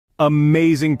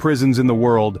Amazing prisons in the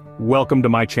world, welcome to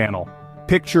my channel.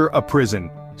 Picture a prison.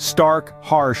 Stark,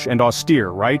 harsh, and austere,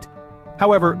 right?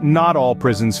 However, not all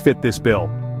prisons fit this bill.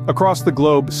 Across the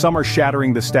globe, some are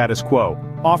shattering the status quo,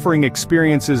 offering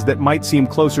experiences that might seem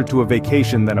closer to a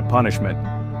vacation than a punishment.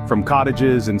 From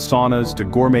cottages and saunas to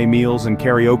gourmet meals and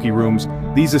karaoke rooms,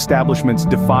 these establishments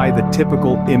defy the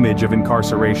typical image of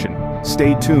incarceration.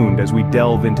 Stay tuned as we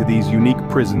delve into these unique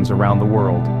prisons around the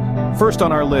world. First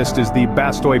on our list is the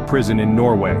Bastoy prison in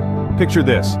Norway. Picture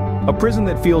this, a prison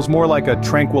that feels more like a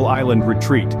tranquil island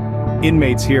retreat.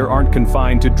 Inmates here aren't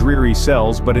confined to dreary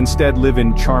cells but instead live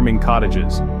in charming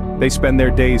cottages. They spend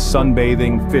their days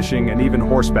sunbathing, fishing, and even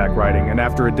horseback riding, and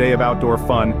after a day of outdoor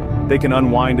fun, they can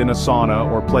unwind in a sauna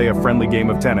or play a friendly game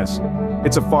of tennis.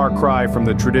 It's a far cry from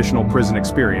the traditional prison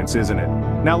experience, isn't it?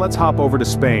 Now let's hop over to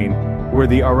Spain, where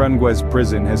the Aranjuez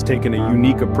prison has taken a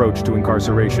unique approach to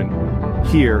incarceration.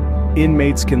 Here,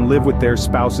 inmates can live with their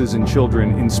spouses and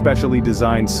children in specially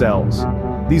designed cells.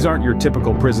 These aren't your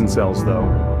typical prison cells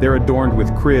though. They're adorned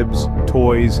with cribs,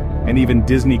 toys, and even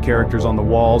Disney characters on the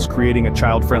walls, creating a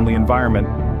child-friendly environment.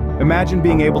 Imagine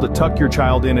being able to tuck your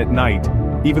child in at night,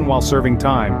 even while serving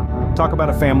time. Talk about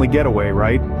a family getaway,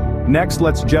 right? Next,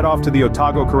 let's jet off to the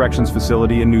Otago Corrections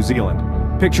Facility in New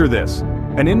Zealand. Picture this,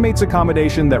 an inmate's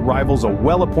accommodation that rivals a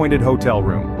well-appointed hotel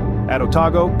room. At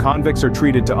Otago, convicts are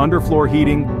treated to underfloor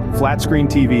heating, flat-screen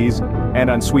TVs, and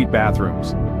ensuite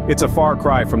bathrooms. It's a far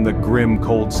cry from the grim,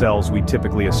 cold cells we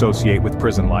typically associate with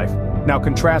prison life. Now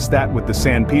contrast that with the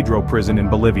San Pedro prison in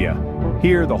Bolivia.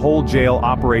 Here, the whole jail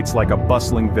operates like a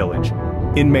bustling village.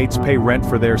 Inmates pay rent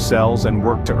for their cells and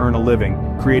work to earn a living,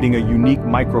 creating a unique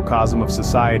microcosm of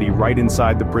society right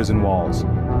inside the prison walls.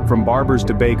 From barbers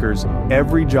to bakers,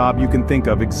 every job you can think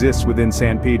of exists within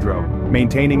San Pedro,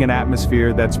 maintaining an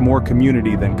atmosphere that's more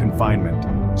community than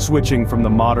confinement. Switching from the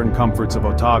modern comforts of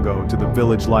Otago to the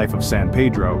village life of San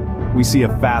Pedro, we see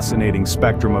a fascinating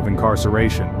spectrum of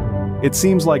incarceration. It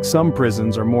seems like some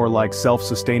prisons are more like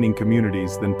self-sustaining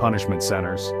communities than punishment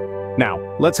centers. Now,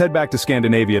 let's head back to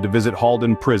Scandinavia to visit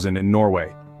Halden prison in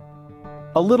Norway.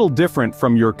 A little different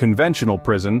from your conventional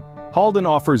prison, Halden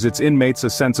offers its inmates a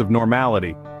sense of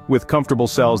normality, with comfortable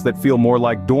cells that feel more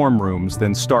like dorm rooms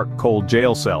than stark, cold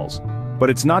jail cells. But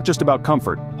it's not just about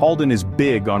comfort. Halden is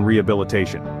big on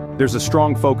rehabilitation. There's a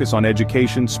strong focus on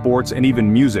education, sports, and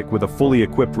even music with a fully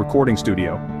equipped recording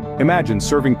studio. Imagine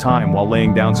serving time while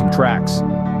laying down some tracks.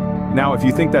 Now, if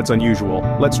you think that's unusual,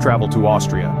 let's travel to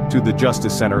Austria, to the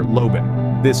Justice Center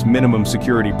Leoben. This minimum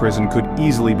security prison could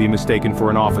easily be mistaken for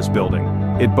an office building.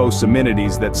 It boasts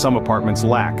amenities that some apartments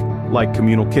lack, like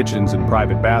communal kitchens and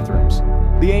private bathrooms.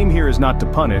 The aim here is not to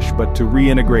punish, but to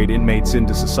reintegrate inmates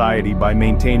into society by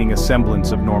maintaining a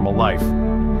semblance of normal life.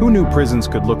 Who knew prisons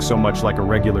could look so much like a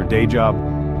regular day job?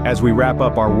 As we wrap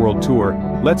up our world tour,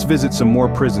 let's visit some more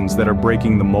prisons that are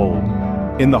breaking the mold.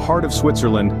 In the heart of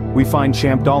Switzerland, we find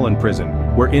Champ-Dollon prison,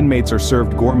 where inmates are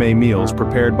served gourmet meals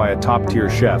prepared by a top-tier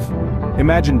chef.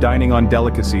 Imagine dining on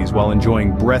delicacies while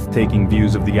enjoying breathtaking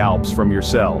views of the Alps from your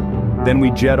cell. Then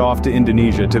we jet off to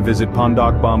Indonesia to visit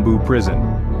Pondok Bambu prison.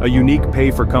 A unique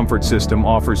pay-for-comfort system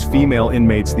offers female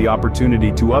inmates the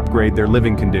opportunity to upgrade their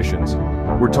living conditions.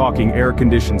 We're talking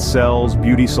air-conditioned cells,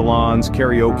 beauty salons,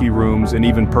 karaoke rooms, and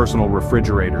even personal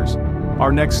refrigerators.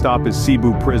 Our next stop is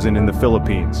Cebu prison in the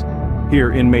Philippines.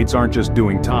 Here, inmates aren't just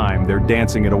doing time, they're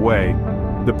dancing it away.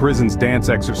 The prison's dance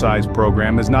exercise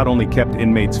program has not only kept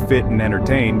inmates fit and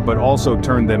entertained, but also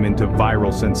turned them into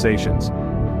viral sensations.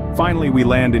 Finally, we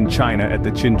land in China at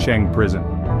the Qincheng prison.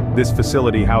 This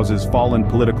facility houses fallen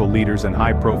political leaders and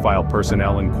high-profile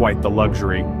personnel in quite the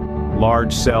luxury.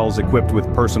 Large cells equipped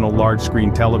with personal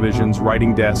large-screen televisions,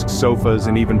 writing desks, sofas,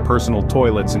 and even personal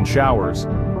toilets and showers.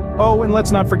 Oh, and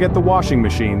let's not forget the washing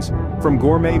machines. From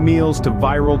gourmet meals to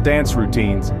viral dance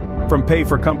routines, from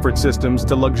pay-for-comfort systems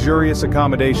to luxurious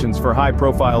accommodations for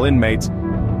high-profile inmates,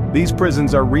 these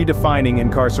prisons are redefining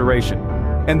incarceration.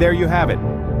 And there you have it,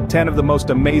 10 of the most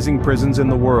amazing prisons in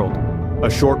the world. A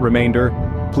short remainder,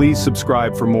 please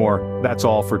subscribe for more. That's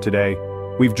all for today.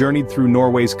 We've journeyed through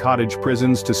Norway's cottage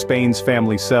prisons to Spain's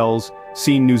family cells,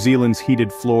 seen New Zealand's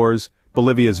heated floors,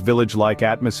 Bolivia's village-like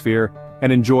atmosphere,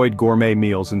 and enjoyed gourmet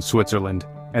meals in Switzerland.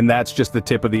 And that's just the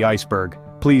tip of the iceberg.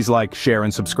 Please like, share,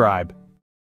 and subscribe.